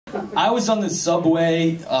I was on the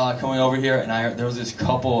subway coming over here, and there was this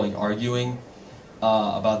couple like arguing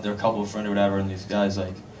about their couple friend or whatever, and these guys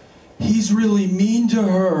like, he's really mean to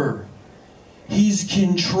her. He's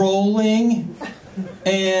controlling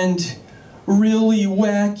and really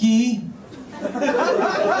wacky.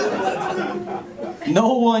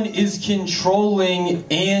 No one is controlling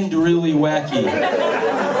and really wacky.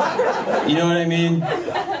 You know what I mean?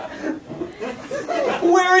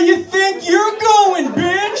 Where you think you're going,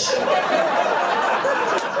 bitch?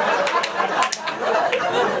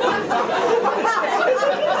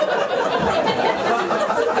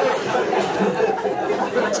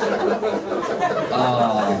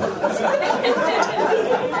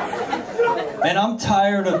 And I'm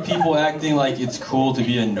tired of people acting like it's cool to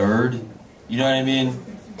be a nerd. You know what I mean?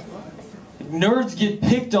 Nerds get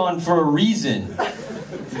picked on for a reason.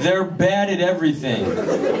 They're bad at everything.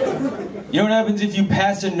 You know what happens if you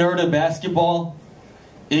pass a nerd a basketball?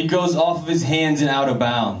 It goes off of his hands and out of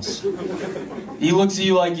bounds. He looks at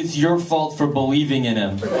you like it's your fault for believing in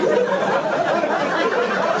him.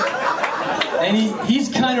 And he's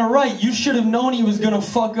kind of right. You should have known he was going to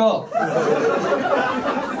fuck up.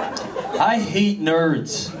 I hate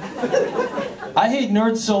nerds. I hate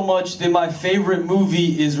nerds so much that my favorite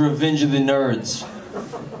movie is Revenge of the Nerds.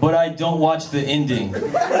 But I don't watch the ending.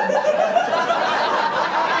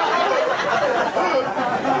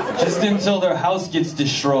 Just until their house gets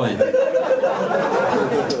destroyed.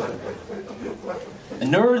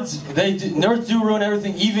 And nerds do ruin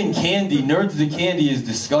everything, even candy. Nerds the candy is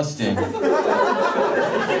disgusting.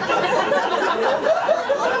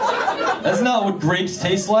 That's not what grapes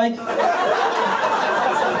taste like.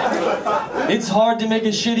 It's hard to make a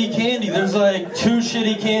shitty candy. There's like 2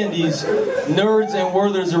 shitty candies, Nerds and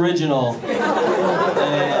Werther's Original.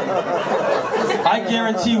 And I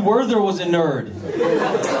guarantee Werther was a nerd.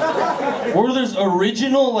 Werther's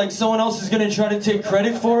Original, like someone else is going to try to take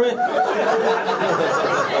credit for it.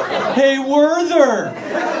 Hey, Werther!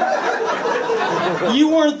 You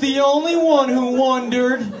weren't the only one who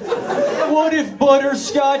wondered. What if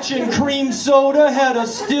butterscotch and cream soda had a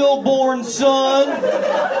stillborn son?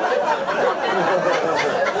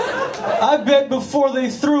 I bet before they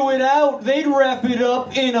threw it out, they'd wrap it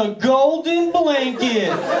up in a golden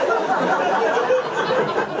blanket.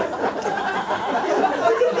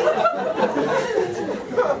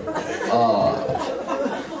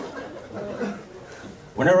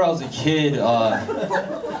 Whenever I was a kid,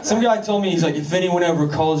 some guy told me, he's like, if anyone ever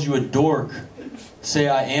calls you a dork, say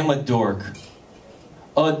I am a dork.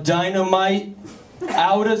 A dynamite,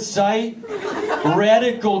 out of sight,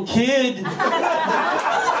 radical kid.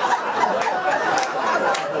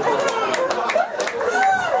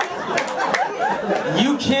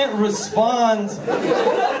 You can't respond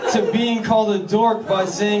to being called a dork by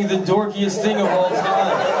saying the dorkiest thing of all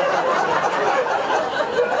time.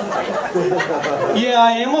 Yeah,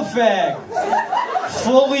 I am a fag.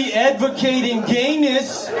 Fully advocating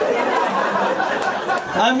gayness.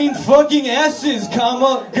 I mean fucking asses,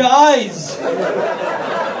 comma, guys.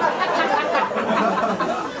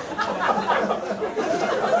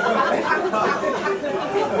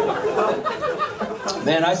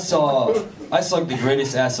 Man, I saw the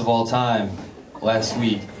greatest ass of all time last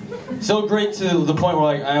week. So great to the point where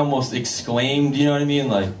like I almost exclaimed, you know what I mean?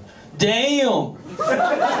 Like, damn!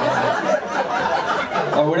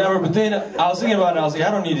 Or whatever, but then I was thinking about it, I was like,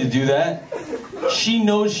 I don't need to do that. She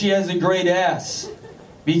knows she has a great ass.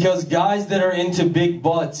 Because guys that are into big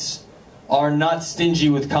butts are not stingy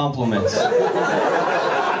with compliments.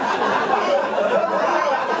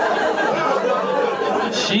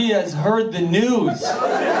 She has heard the news.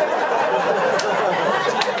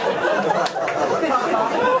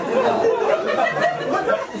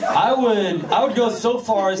 I would go so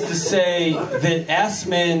far as to say that ass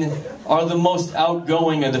men are the most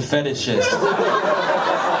outgoing of the fetishists.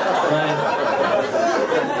 Right?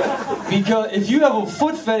 Because if you have a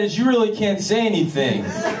foot fetish, you really can't say anything.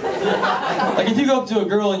 Like if you go up to a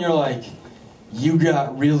girl and you're like, you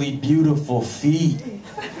got really beautiful feet.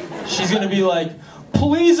 She's gonna be like,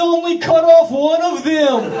 please only cut off one of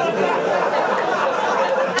them.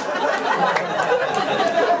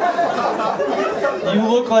 You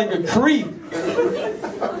look like a creep.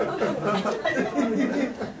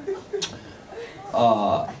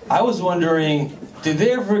 I was wondering, did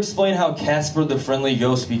they ever explain how Casper the Friendly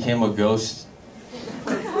Ghost became a ghost?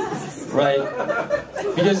 Right?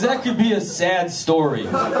 Because that could be a sad story.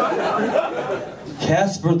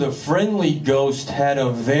 Casper the Friendly Ghost had a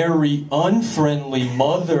very unfriendly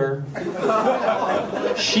mother.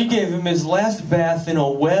 She gave him his last bath in a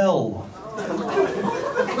well.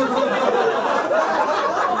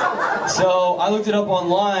 So I looked it up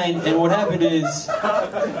online, and what happened is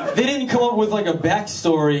they didn't come up with like a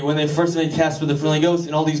backstory when they first made Casper the Friendly Ghost,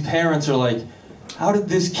 and all these parents are like, how did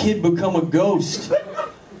this kid become a ghost?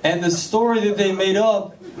 And the story that they made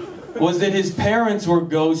up was that his parents were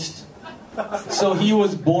ghosts, so he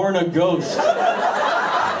was born a ghost.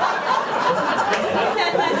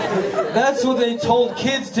 That's what they told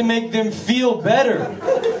kids to make them feel better.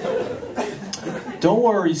 Don't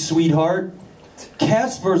worry, sweetheart.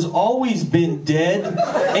 Casper's always been dead,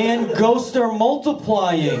 and ghosts are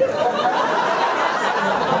multiplying.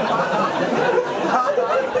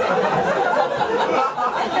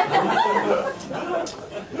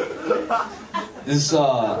 This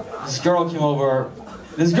girl came over.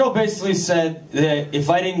 This girl basically said that if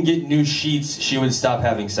I didn't get new sheets, she would stop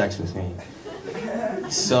having sex with me.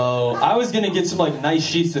 So I was gonna get some like nice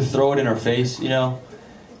sheets to throw it in her face, you know.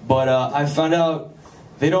 But I found out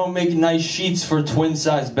they don't make nice sheets for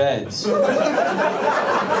twin-size beds. They're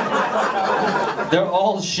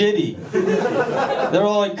all shitty. They're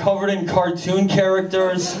all like covered in cartoon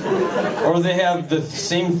characters, or they have the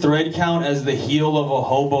same thread count as the heel of a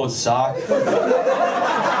hobo sock.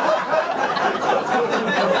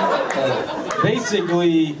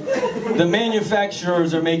 Basically, the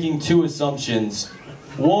manufacturers are making two assumptions.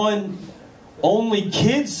 One, only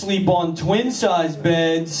kids sleep on twin-size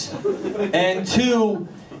beds, and two,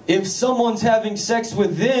 if someone's having sex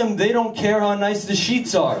with them, they don't care how nice the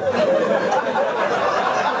sheets are.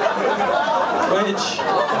 Which,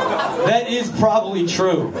 that is probably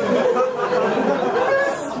true.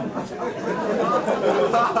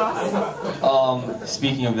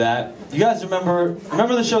 Speaking of that, you guys remember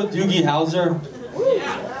the show Doogie Howser?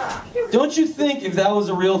 Don't you think if that was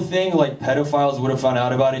a real thing, like pedophiles would have found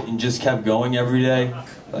out about it and just kept going every day?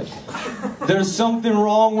 Like, there's something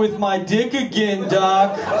wrong with my dick again,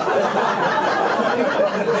 Doc.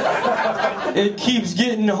 It keeps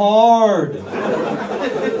getting hard.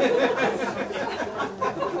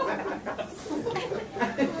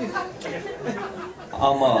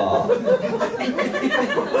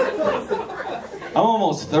 I'm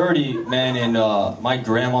almost 30, man, and my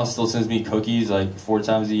grandma still sends me cookies like 4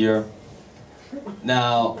 times a year.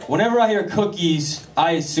 Now, whenever I hear cookies,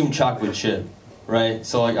 I assume chocolate chip, right?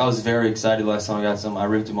 So like I was very excited last time I got some. I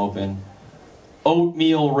ripped them open.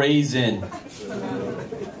 Oatmeal raisin.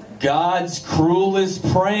 God's cruelest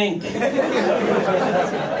prank.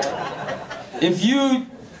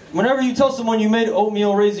 Whenever you tell someone you made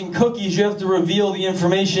oatmeal raisin cookies, you have to reveal the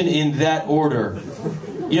information in that order.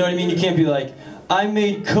 You know what I mean? You can't be like, I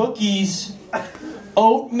made cookies,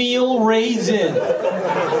 oatmeal raisin.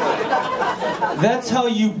 That's how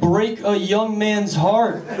you break a young man's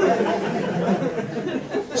heart.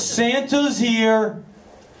 Santa's here.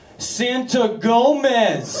 Santa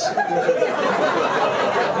Gomez.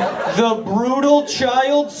 The brutal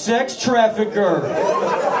child sex trafficker.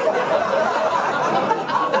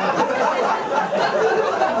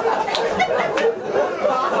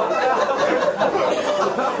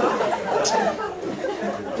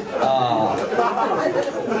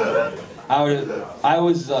 I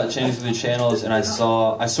was changing through the channels and I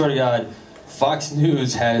swear to God, Fox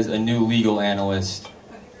News has a new legal analyst,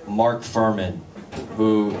 Mark Furman,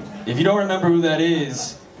 who, if you don't remember who that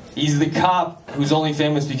is, he's the cop who's only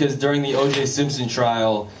famous because during the O.J. Simpson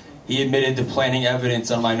trial, he admitted to planting evidence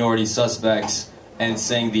on minority suspects and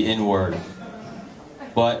saying the N-word.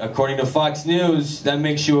 But according to Fox News, that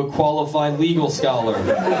makes you a qualified legal scholar.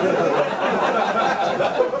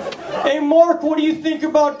 Hey Mark, what do you think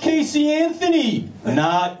about Casey Anthony?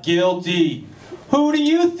 Not guilty. Who do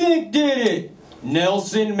you think did it?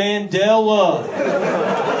 Nelson Mandela.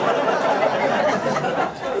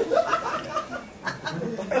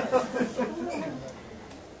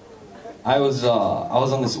 I was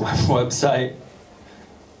on this website.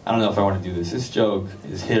 I don't know if I want to do this. This joke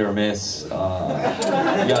is hit or miss. You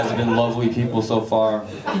guys have been lovely people so far.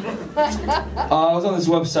 I was on this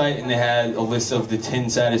website and they had a list of the 10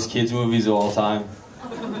 saddest kids movies of all time.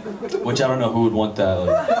 Which I don't know who would want that.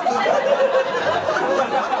 Like,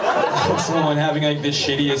 someone having like the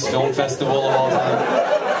shittiest film festival of all time.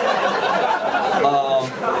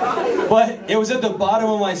 But it was at the bottom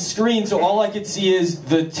of my screen, so all I could see is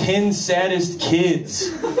the 10 saddest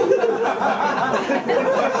kids.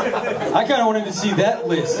 I kind of wanted to see that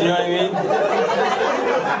list, you know what I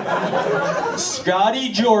mean? Scotty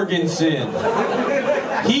Jorgensen.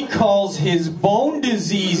 He calls his bone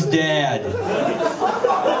disease dad.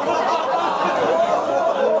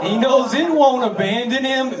 He knows it won't abandon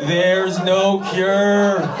him. There's no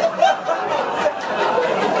cure.